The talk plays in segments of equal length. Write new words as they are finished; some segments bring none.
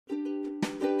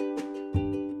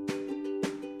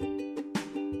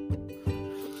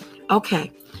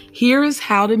Okay, here is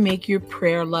how to make your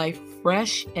prayer life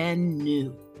fresh and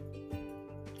new.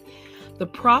 The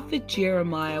prophet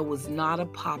Jeremiah was not a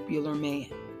popular man.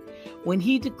 When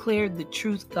he declared the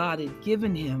truth God had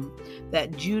given him,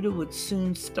 that Judah would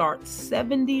soon start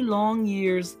 70 long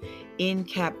years in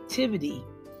captivity,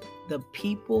 the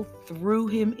people threw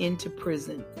him into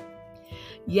prison.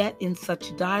 Yet in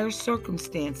such dire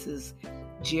circumstances,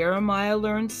 Jeremiah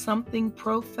learned something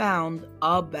profound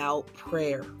about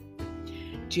prayer.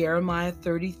 Jeremiah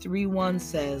 33:1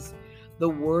 says, "The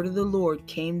word of the Lord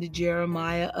came to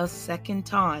Jeremiah a second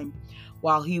time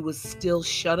while he was still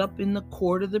shut up in the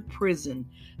court of the prison,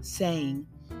 saying,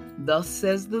 Thus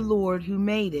says the Lord who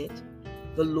made it,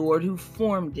 the Lord who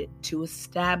formed it to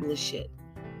establish it.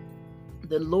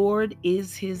 The Lord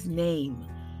is his name.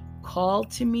 Call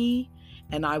to me,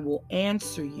 and I will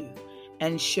answer you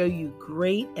and show you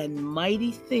great and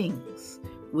mighty things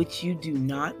which you do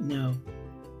not know."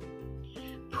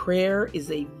 Prayer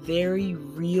is a very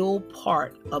real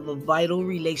part of a vital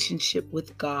relationship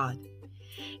with God.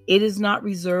 It is not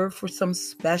reserved for some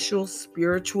special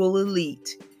spiritual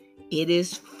elite. It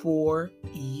is for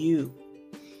you.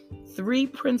 3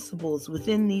 principles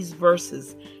within these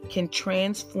verses can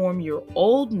transform your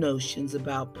old notions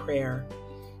about prayer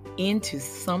into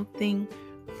something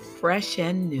fresh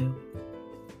and new.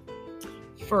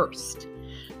 First,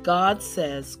 God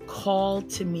says, "Call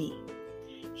to me."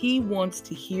 He wants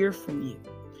to hear from you.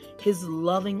 His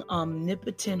loving,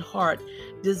 omnipotent heart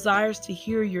desires to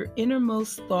hear your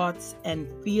innermost thoughts and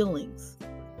feelings.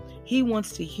 He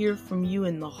wants to hear from you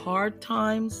in the hard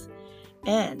times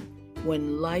and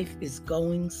when life is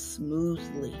going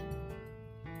smoothly.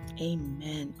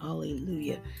 Amen.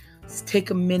 Hallelujah. Let's take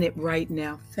a minute right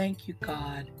now. Thank you,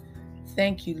 God.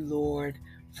 Thank you, Lord,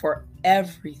 for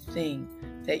everything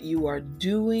that you are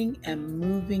doing and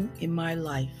moving in my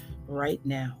life right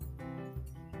now.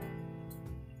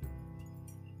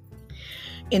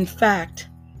 In fact,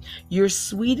 your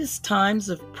sweetest times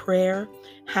of prayer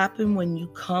happen when you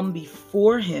come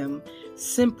before Him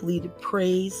simply to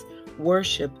praise,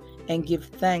 worship, and give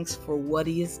thanks for what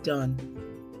He has done.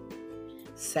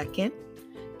 Second,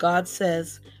 God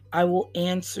says, "I will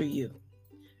answer you."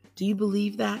 Do you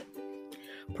believe that?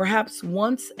 Perhaps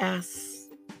once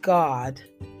asked God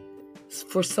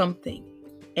for something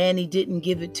and He didn't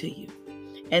give it to you.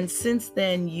 And since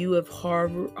then, you have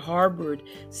harbored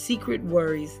secret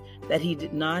worries that He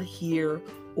did not hear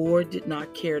or did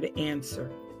not care to answer.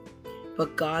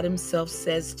 But God Himself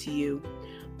says to you,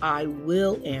 "I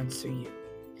will answer you."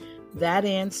 That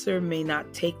answer may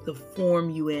not take the form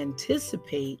you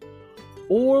anticipate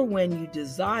or when you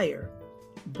desire,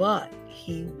 but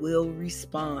He will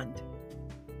respond.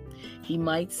 He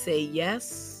might say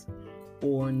yes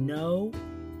or no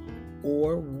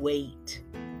or wait.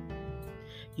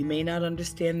 You may not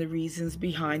understand the reasons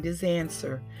behind His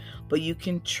answer, but you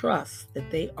can trust that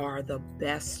they are the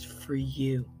best for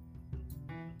you.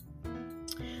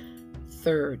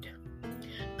 Third,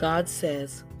 God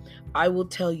says, "I will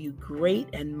tell you great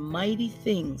and mighty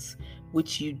things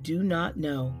which you do not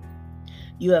know."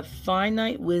 You have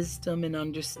finite wisdom and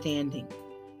understanding.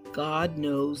 God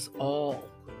knows all.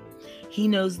 He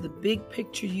knows the big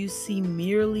picture you see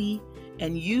merely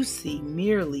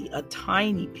a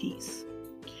tiny piece.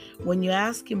 When you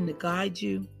ask Him to guide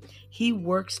you, He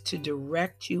works to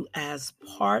direct you as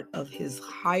part of His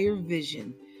higher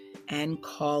vision and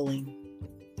calling.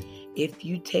 If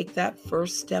you take that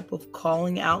first step of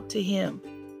calling out to Him,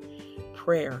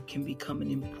 prayer can become an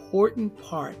important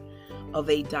part of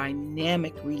a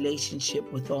dynamic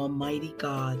relationship with Almighty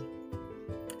God.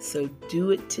 So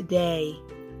do it today.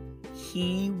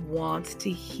 He wants to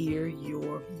hear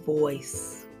your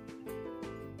voice.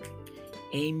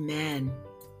 Amen.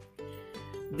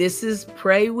 This is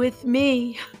Pray With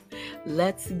Me.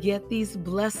 Let's get these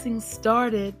blessings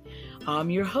started. I'm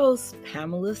your host,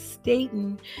 Pamela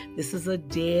Staten. This is a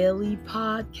daily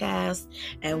podcast,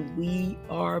 and we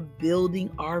are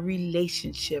building our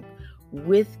relationship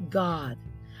with God.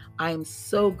 I am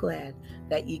so glad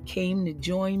that you came to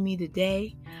join me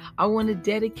today. I want to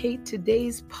dedicate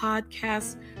today's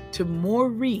podcast to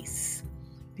Maurice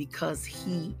because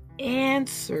he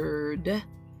answered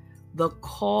the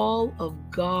call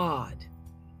of God.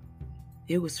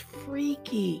 It was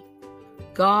freaky.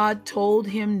 God told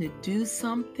him to do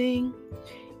something,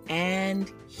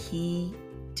 and he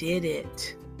did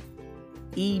it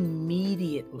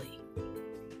immediately.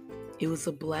 It was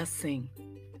a blessing.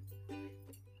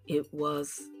 It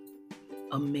was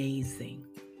amazing.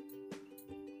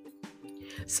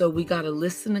 So we got to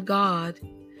listen to God,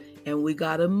 and we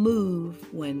got to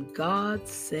move when God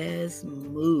says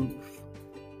move.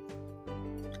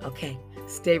 Okay,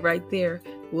 stay right there.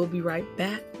 We'll be right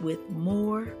back with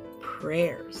more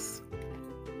prayers.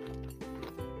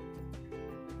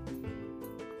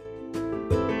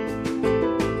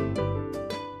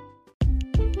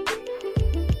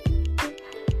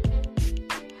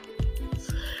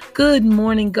 Good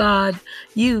morning, God.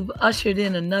 You've ushered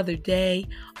in another day,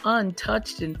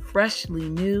 untouched and freshly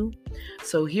new.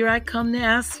 So here I come to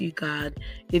ask you, God,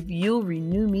 if you'll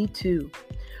renew me too.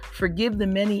 Forgive the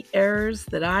many errors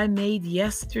that I made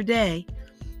yesterday,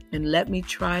 and let me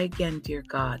try again, dear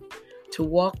God, to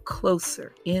walk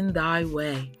closer in thy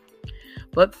way.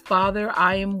 But Father,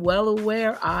 I am well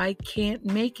aware I can't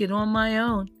make it on my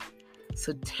own.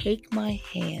 So take my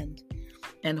hand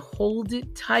and hold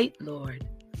it tight, Lord,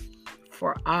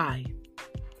 for I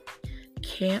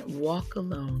can't walk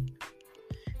alone.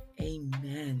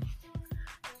 Amen.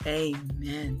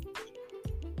 Amen.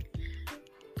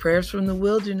 Prayers from the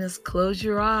wilderness. Close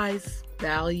your eyes.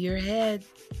 Bow your head.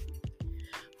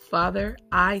 Father,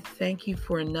 I thank you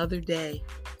for another day.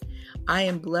 I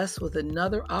am blessed with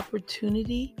another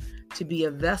opportunity to be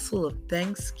a vessel of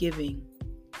thanksgiving.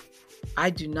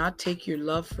 I do not take your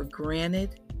love for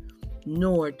granted,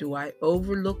 nor do I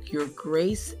overlook your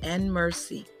grace and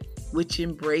mercy, which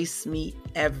embrace me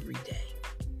every day.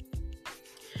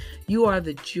 You are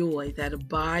the joy that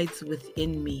abides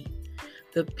within me,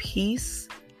 the peace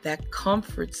that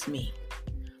comforts me,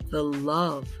 the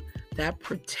love that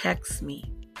protects me.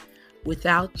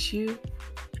 Without you,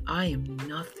 I am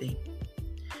nothing.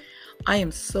 I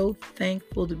am so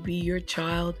thankful to be your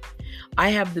child. I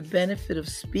have the benefit of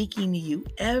speaking to you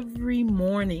every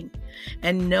morning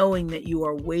and knowing that you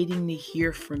are waiting to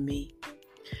hear from me.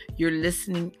 Your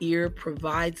listening ear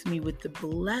provides me with the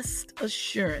blessed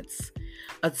assurance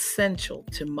essential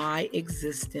to my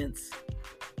existence.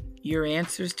 Your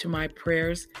answers to my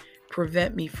prayers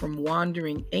prevent me from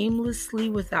wandering aimlessly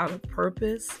without a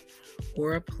purpose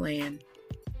or a plan.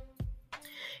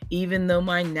 Even though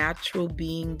my natural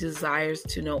being desires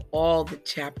to know all the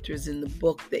chapters in the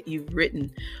book that you've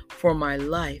written for my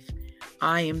life,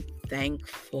 I am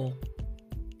thankful.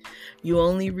 You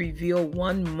only reveal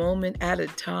one moment at a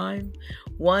time,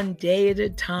 one day at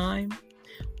a time,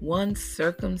 one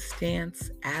circumstance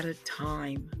at a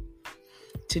time.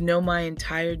 To know my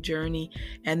entire journey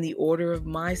and the order of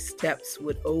my steps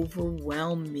would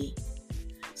overwhelm me.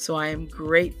 So I am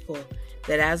grateful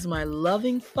that as my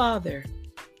loving Father,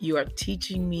 you are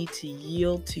teaching me to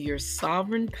yield to your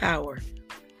sovereign power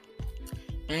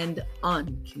and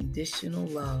unconditional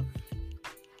love.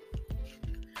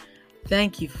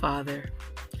 Thank you, Father,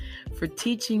 for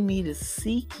teaching me to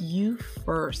seek you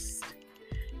first,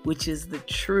 which is the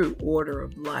true order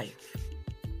of life.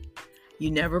 You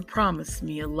never promised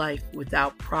me a life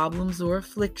without problems or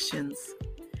afflictions,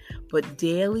 but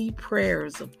daily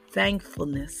prayers of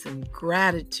thankfulness and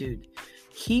gratitude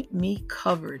keep me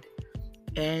covered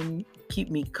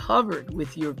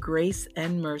with your grace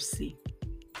and mercy.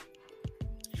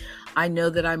 I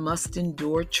know that I must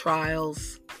endure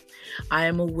trials. I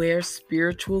am aware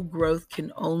spiritual growth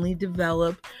can only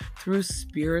develop through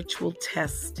spiritual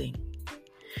testing.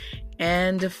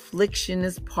 And affliction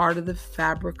is part of the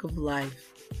fabric of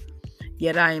life.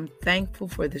 Yet I am thankful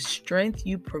for the strength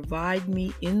you provide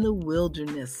me in the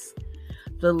wilderness,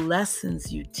 the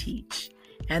lessons you teach,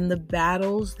 and the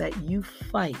battles that you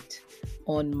fight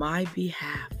on my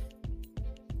behalf.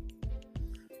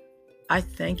 I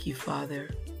thank you, Father,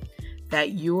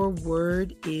 that your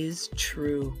word is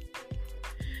true.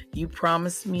 You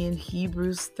promised me in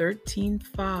Hebrews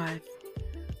 13:5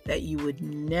 that you would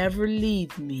never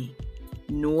leave me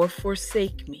nor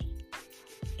forsake me,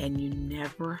 and you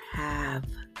never have.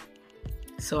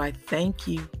 So I thank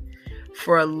you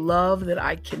for a love that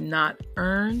I cannot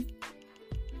earn,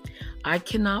 I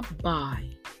cannot buy,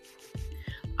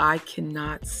 I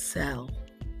cannot sell,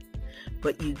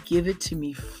 but you give it to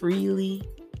me freely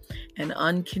and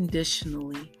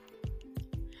unconditionally.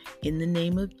 In the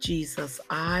name of Jesus,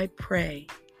 I pray.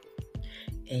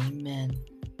 Amen.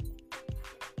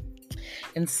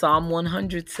 And Psalm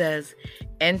 100 says,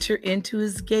 "Enter into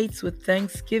his gates with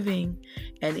thanksgiving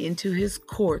and into his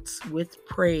courts with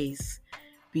praise.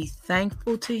 Be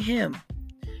thankful to him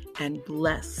and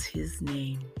bless his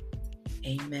name."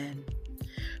 Amen.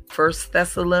 1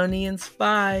 Thessalonians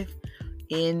 5,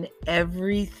 "In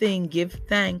everything give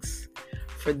thanks,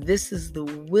 for this is the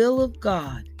will of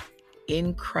God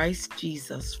in Christ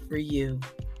Jesus for you."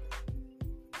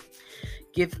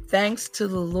 Give thanks to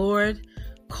the Lord,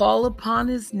 call upon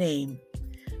his name,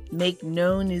 make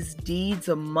known his deeds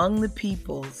among the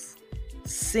peoples,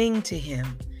 sing to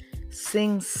him,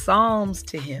 sing psalms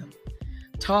to him,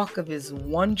 talk of his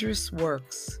wondrous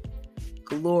works,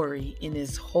 glory in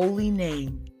his holy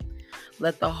name.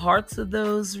 Let the hearts of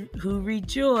those who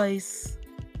rejoice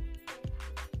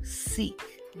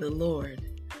seek the Lord.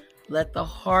 Let the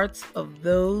hearts of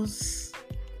those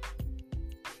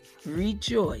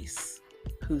rejoice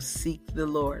who seek the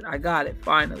Lord. I got it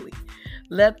finally.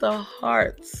 Let the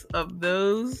hearts of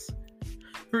those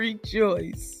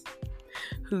rejoice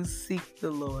who seek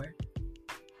the Lord.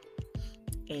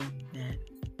 Amen.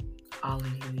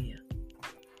 Hallelujah.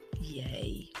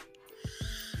 Yay.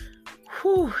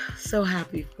 Whew, so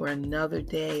happy for another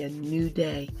day, a new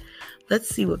day. Let's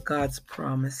see what God's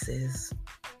promise is.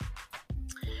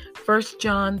 1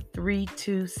 John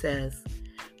 3:2 says,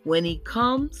 when he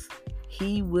comes,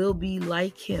 he will be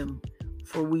like him,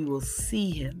 for we will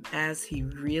see him as he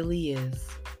really is.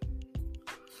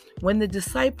 When the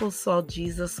disciples saw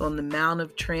Jesus on the Mount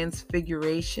of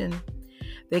Transfiguration,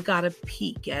 they got a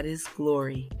peek at his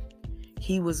glory.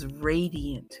 He was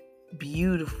radiant,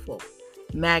 beautiful,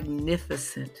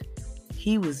 magnificent.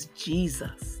 He was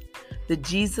Jesus, the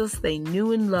Jesus they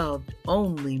knew and loved,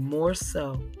 only more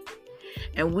so.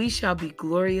 And we shall be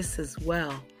glorious as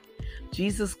well.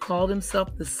 Jesus called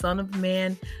himself the Son of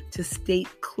Man to state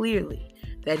clearly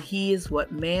that he is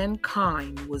what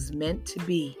mankind was meant to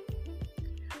be.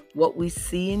 What we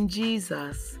see in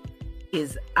Jesus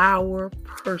is our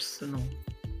personal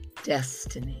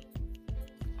destiny.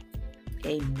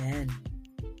 Amen.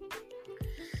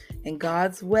 And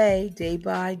God's way, day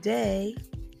by day,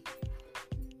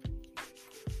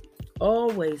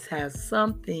 always has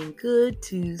something good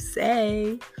to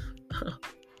say.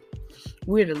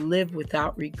 We're to live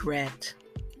without regret.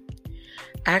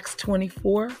 Acts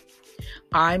 24,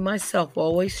 I myself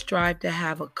always strive to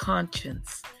have a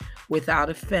conscience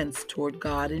without offense toward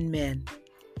God and men.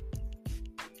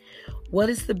 What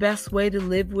is the best way to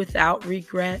live without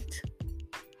regret?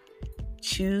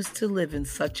 Choose to live in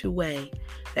such a way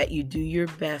that you do your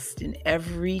best in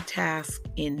every task,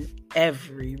 in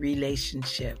every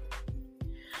relationship.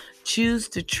 Choose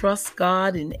to trust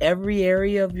God in every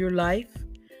area of your life,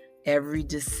 every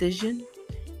decision,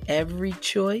 every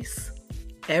choice,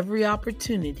 every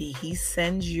opportunity he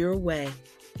sends your way.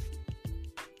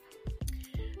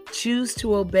 Choose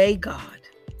to obey God.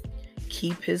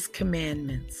 Keep his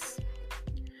commandments.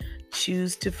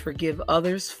 Choose to forgive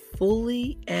others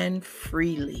fully and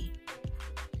freely.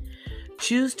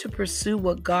 Choose to pursue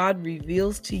what God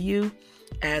reveals to you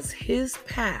as his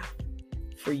path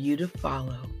for you to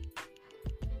follow.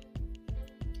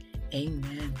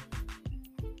 Amen.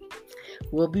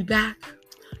 We'll be back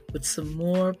with some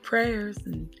more prayers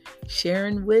and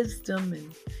sharing wisdom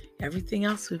and everything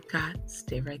else we've got.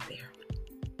 Stay right there.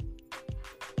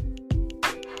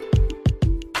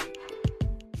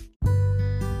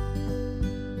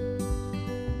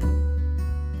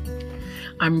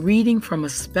 I'm reading from A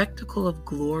Spectacle of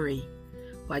Glory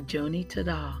by Joni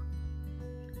Tada.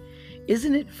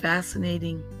 Isn't it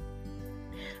fascinating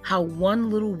how one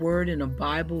little word in a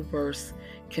Bible verse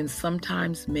can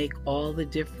sometimes make all the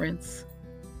difference?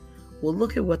 Well,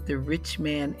 look at what the rich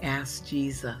man asked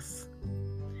Jesus.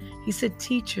 He said,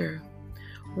 "Teacher,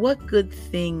 what good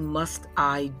thing must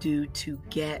I do to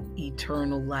get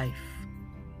eternal life?"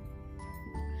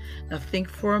 Now think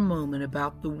for a moment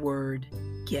about the word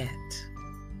get.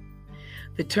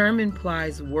 The term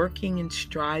implies working and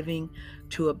striving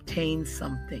to obtain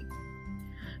something.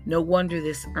 No wonder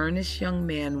this earnest young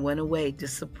man went away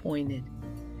disappointed.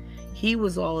 He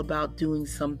was all about doing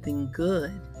something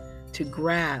good to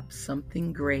grab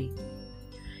something great.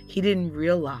 He didn't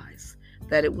realize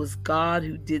that it was God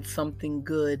who did something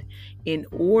good in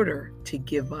order to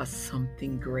give us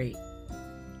something great.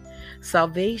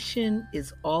 Salvation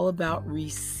is all about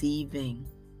receiving,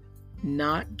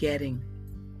 not getting.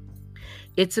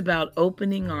 It's about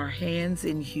opening our hands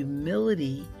in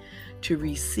humility to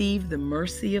receive the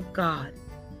mercy of God,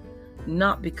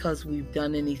 not because we've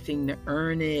done anything to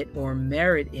earn it or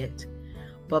merit it,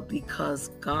 but because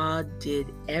God did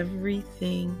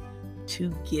everything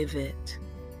to give it.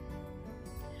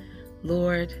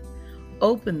 Lord,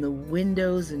 open the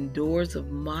windows and doors of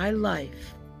my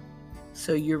life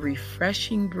so your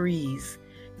refreshing breeze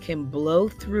can blow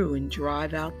through and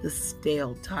drive out the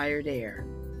stale, tired air.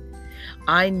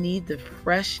 I need the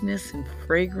freshness and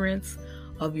fragrance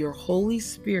of your Holy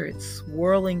Spirit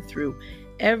swirling through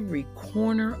every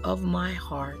corner of my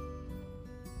heart.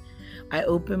 I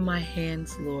open my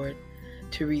hands, Lord,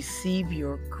 to receive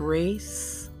your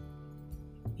grace,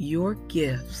 your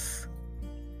gifts,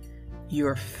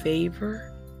 your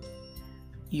favor,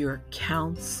 your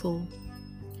counsel,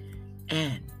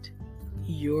 and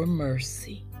your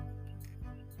mercy.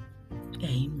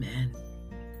 Amen.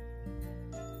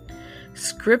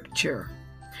 Scripture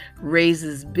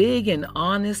raises big and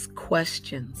honest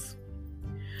questions.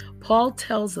 Paul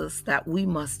tells us that we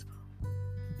must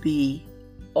be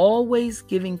always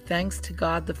giving thanks to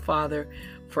God the Father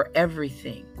for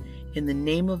everything in the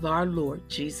name of our Lord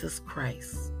Jesus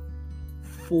Christ.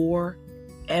 For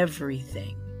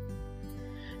everything.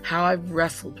 How I've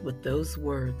wrestled with those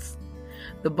words.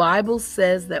 The Bible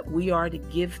says that we are to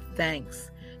give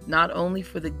thanks not only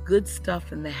for the good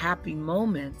stuff and the happy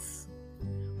moments,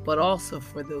 but also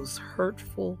for those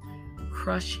hurtful,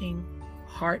 crushing,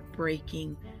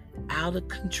 heartbreaking, out of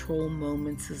control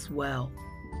moments as well.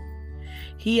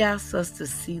 He asks us to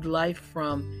see life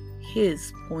from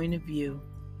his point of view.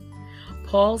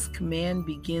 Paul's command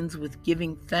begins with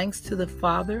giving thanks to the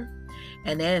Father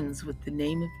and ends with the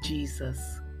name of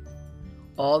Jesus.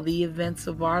 All the events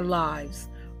of our lives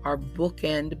are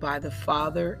bookended by the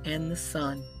Father and the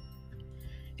Son.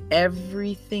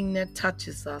 Everything that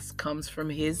touches us comes from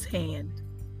his hand.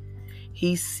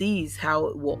 He sees how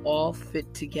it will all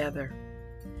fit together.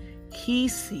 He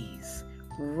sees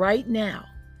right now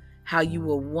how you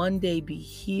will one day be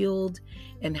healed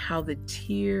and how the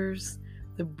tears,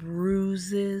 the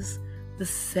bruises, the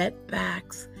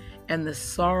setbacks, and the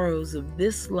sorrows of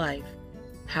this life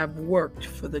have worked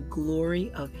for the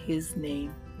glory of his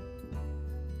name.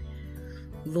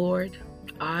 Lord,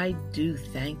 I do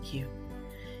thank you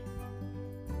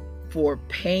for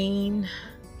pain,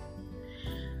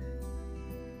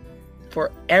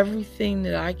 for everything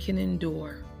that I can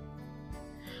endure.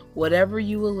 Whatever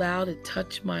you allow to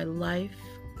touch my life,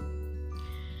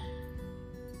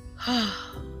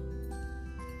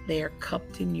 they are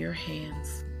cupped in your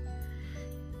hands.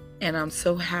 And I'm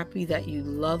so happy that you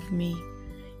love me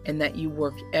and that you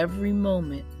work every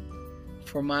moment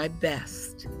for my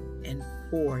best and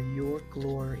for your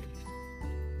glory.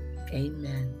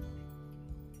 Amen.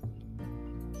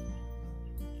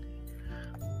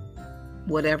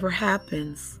 Whatever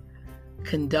happens,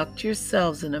 conduct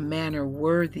yourselves in a manner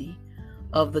worthy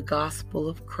of the gospel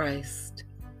of Christ.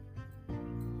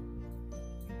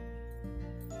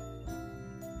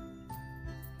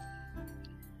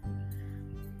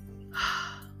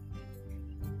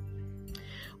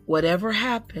 Whatever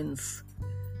happens,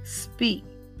 speak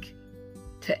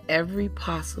to every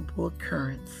possible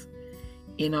occurrence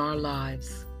in our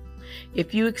lives.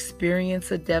 If you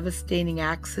experience a devastating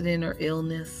accident or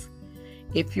illness,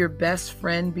 if your best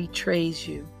friend betrays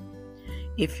you,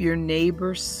 if your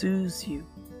neighbor sues you,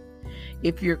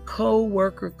 if your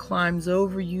co-worker climbs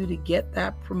over you to get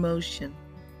that promotion,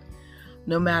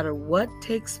 no matter what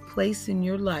takes place in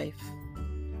your life,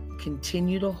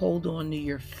 continue to hold on to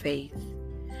your faith.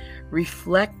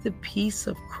 Reflect the peace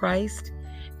of Christ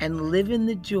and live in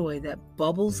the joy that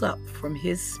bubbles up from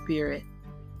his Spirit.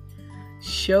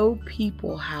 Show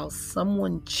people how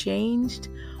someone changed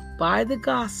by the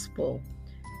gospel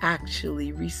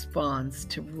actually responds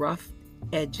to rough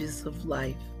edges of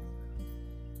life.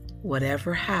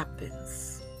 Whatever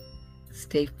happens,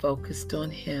 stay focused on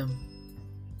him.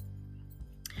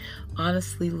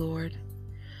 Honestly, Lord,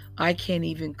 I can't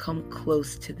even come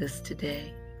close to this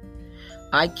today.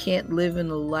 I can't live in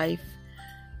a life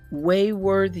way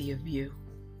worthy of you.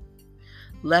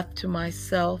 Left to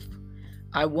myself,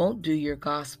 I won't do your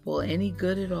gospel any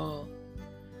good at all.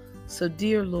 So,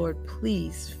 dear Lord,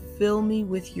 please fill me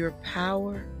with your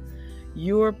power,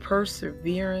 your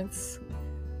perseverance,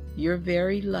 your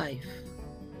very life,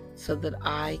 so that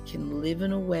I can live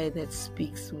in a way that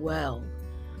speaks well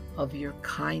of your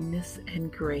kindness and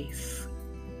grace.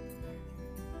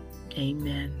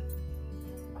 Amen.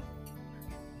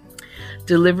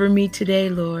 Deliver me today,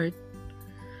 Lord,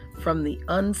 from the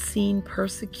unseen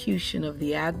persecution of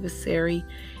the adversary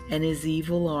and his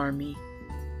evil army.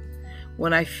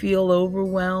 When I feel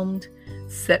overwhelmed,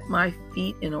 set my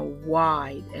feet in a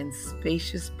wide and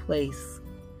spacious place.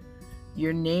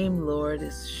 Your name, Lord,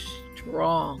 is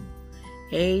strong,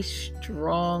 a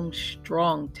strong,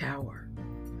 strong tower.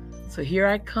 So here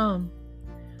I come.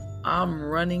 I'm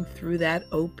running through that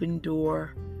open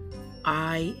door.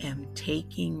 I am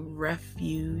taking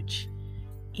refuge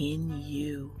in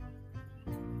you.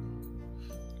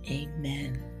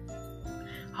 Amen.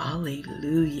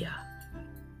 Hallelujah.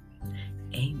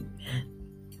 Amen.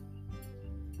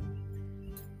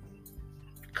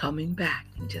 Coming back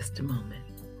in just a moment.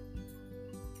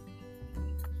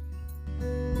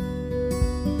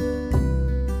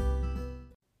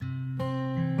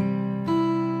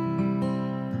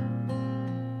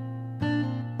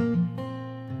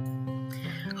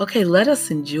 Okay, let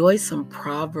us enjoy some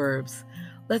Proverbs.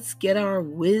 Let's get our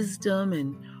wisdom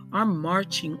and our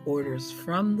marching orders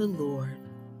from the Lord.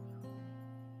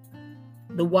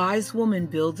 The wise woman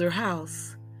builds her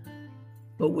house.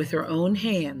 but with her own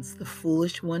hands the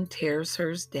foolish one tears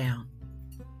hers down.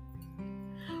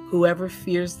 Whoever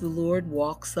fears the Lord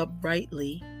walks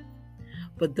uprightly,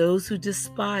 but those who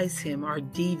despise him are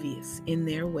devious in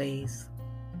their ways.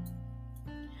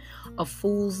 A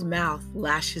fool's mouth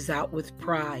lashes out with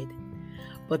pride,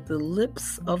 but the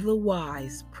lips of the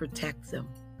wise protect them.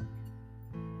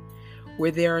 Where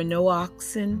there are no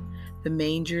oxen, the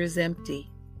manger is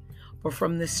empty, but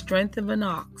from the strength of an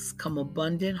ox come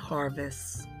abundant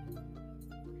harvests.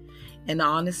 An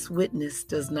honest witness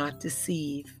does not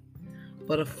deceive,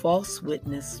 but a false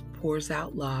witness pours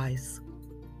out lies.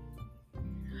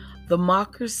 The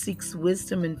mocker seeks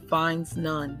wisdom and finds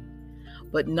none,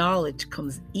 but knowledge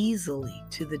comes easily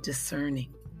to the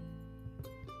discerning.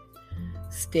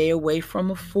 Stay away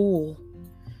from a fool,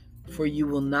 for you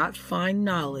will not find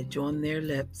knowledge on their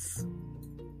lips.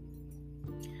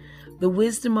 The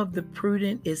wisdom of the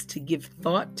prudent is to give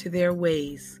thought to their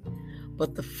ways,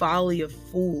 but the folly of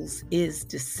fools is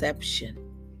deception.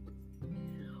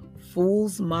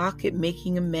 Fools mock at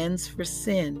making amends for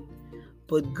sin,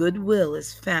 but goodwill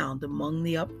is found among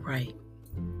the upright.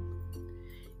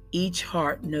 Each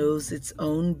heart knows its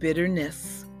own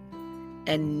bitterness,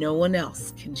 and no one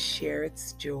else can share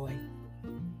its joy.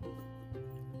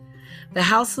 The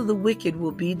house of the wicked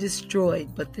will be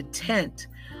destroyed, but the tent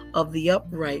of the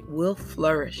upright will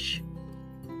flourish.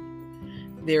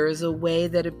 There is a way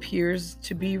that appears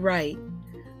to be right,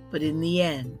 but in the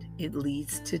end it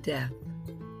leads to death.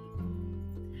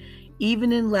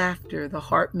 Even in laughter the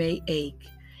heart may ache,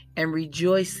 and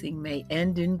rejoicing may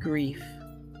end in grief.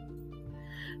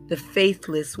 The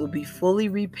faithless will be fully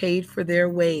repaid for their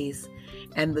ways,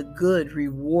 and the good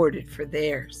rewarded for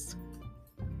theirs.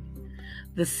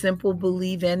 The simple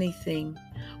believe anything,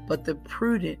 but the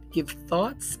prudent give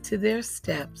thoughts to their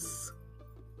steps.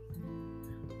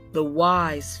 The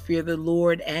wise fear the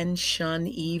Lord and shun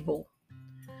evil,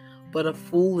 but a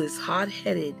fool is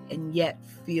hot-headed and yet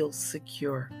feels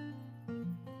secure.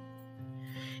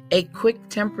 A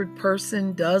quick-tempered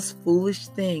person does foolish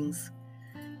things,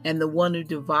 and the one who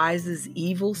devises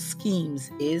evil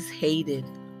schemes is hated.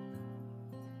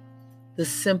 The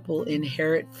simple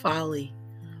inherit folly,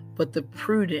 but the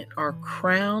prudent are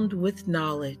crowned with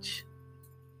knowledge.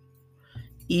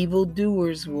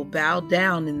 Evildoers will bow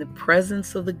down in the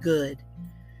presence of the good,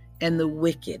 and the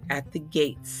wicked at the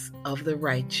gates of the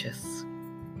righteous.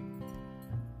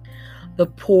 The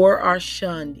poor are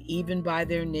shunned even by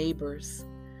their neighbors,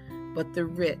 but the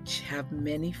rich have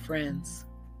many friends.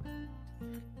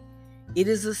 It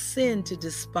is a sin to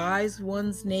despise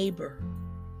one's neighbor,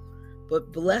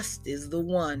 but blessed is the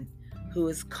one who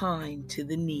is kind to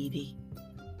the needy.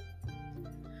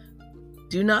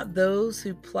 Do not those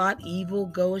who plot evil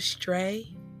go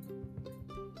astray,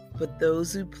 but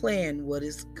those who plan what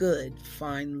is good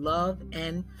find love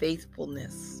and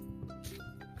faithfulness.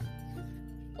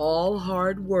 All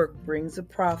hard work brings a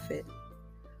profit,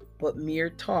 but mere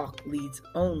talk leads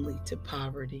only to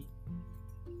poverty.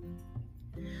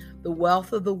 The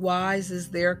wealth of the wise is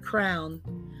their crown,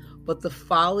 but the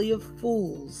folly of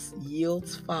fools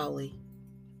yields folly.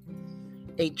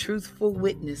 A truthful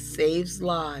witness saves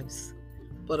lives,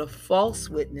 but a false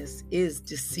witness is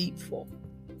deceitful.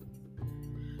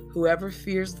 Whoever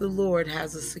fears the Lord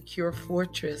has a secure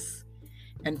fortress,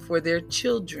 and for their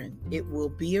children it will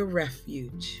be a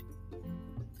refuge.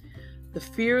 The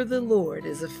fear of the Lord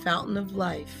is a fountain of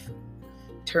life,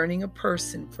 turning a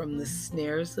person from the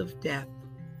snares of death.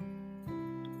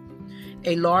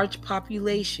 A large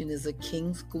population is a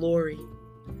king's glory,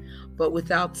 but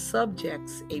without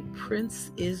subjects a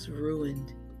prince is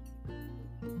ruined.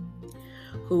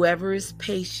 Whoever is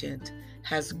patient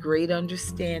has great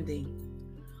understanding,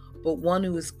 but one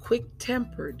who is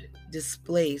quick-tempered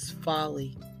displays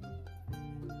folly.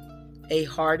 A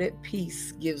heart at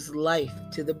peace gives life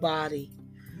to the body,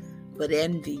 but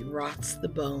envy rots the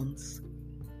bones.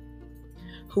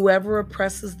 Whoever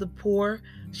oppresses the poor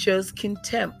shows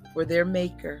contempt for their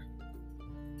maker,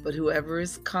 but whoever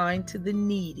is kind to the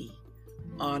needy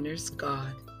honors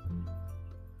God.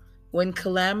 When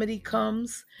calamity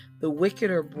comes, the wicked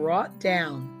are brought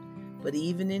down, but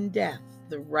even in death,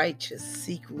 the righteous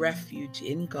seek refuge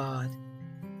in God.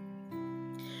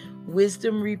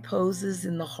 Wisdom reposes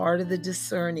in the heart of the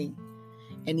discerning,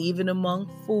 and even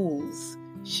among fools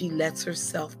she lets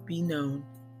herself be known.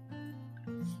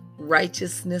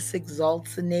 Righteousness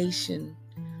exalts a nation,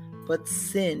 but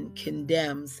sin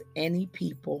condemns any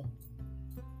people.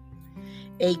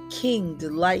 A king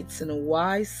delights in a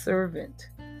wise servant,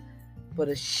 but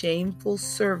a shameful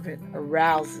servant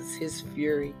arouses his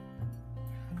fury.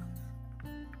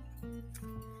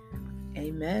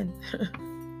 Amen.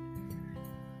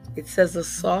 It says a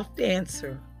soft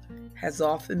answer has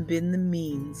often been the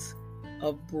means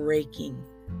of breaking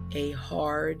a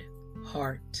hard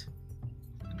heart.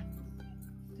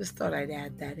 Just thought I'd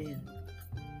add that in.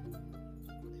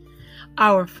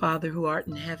 Our Father who art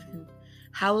in heaven,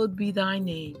 hallowed be thy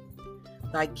name.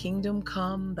 Thy kingdom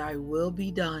come, thy will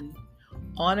be done,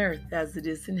 on earth as it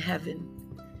is in heaven.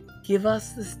 Give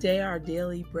us this day our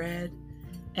daily bread,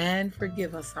 and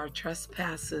forgive us our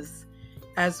trespasses,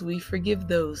 as we forgive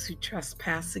those who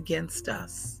trespass against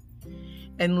us.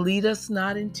 And lead us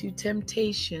not into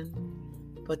temptation,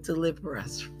 but deliver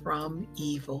us from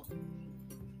evil.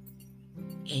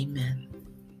 Amen.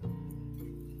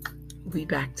 We'll be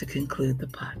back to conclude the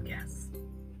podcast.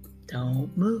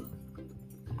 Don't move.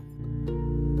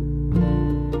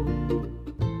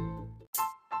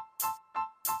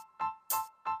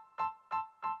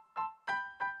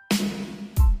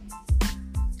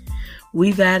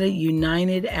 We've added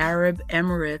United Arab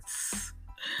Emirates,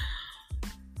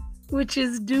 which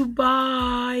is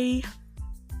Dubai,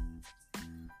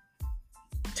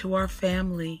 to our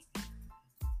family.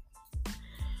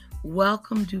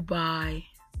 Welcome, Dubai.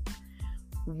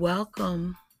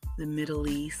 Welcome, the Middle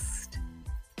East.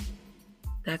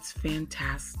 That's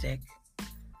fantastic.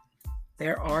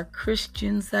 There are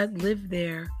Christians that live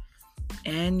there,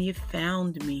 and you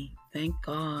found me. Thank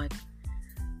God.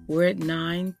 We're at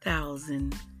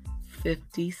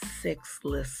 9,056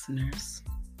 listeners.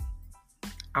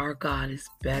 Our God is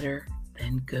better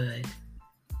than good.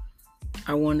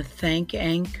 I want to thank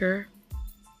Anchor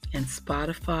and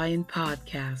Spotify and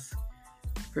podcasts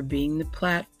for being the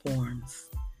platforms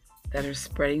that are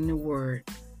spreading the word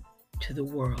to the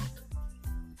world.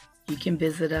 You can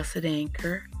visit us at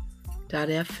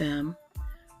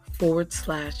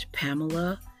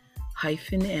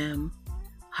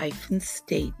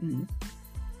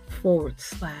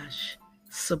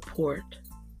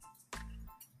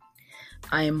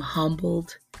I am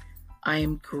humbled. I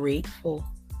am grateful.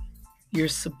 Your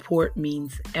support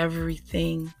means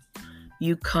everything.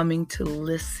 You coming to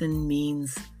listen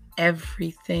means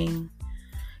everything.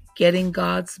 Getting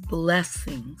God's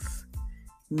blessings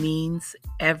means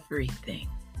everything.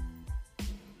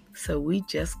 So we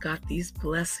just got these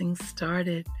blessings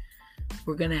started.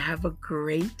 We're going to have a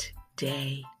great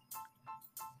day.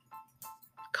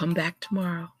 Come back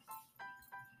tomorrow.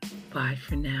 Bye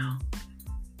for now.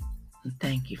 And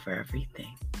thank you for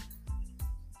everything.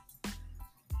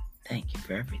 Thank you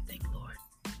for everything.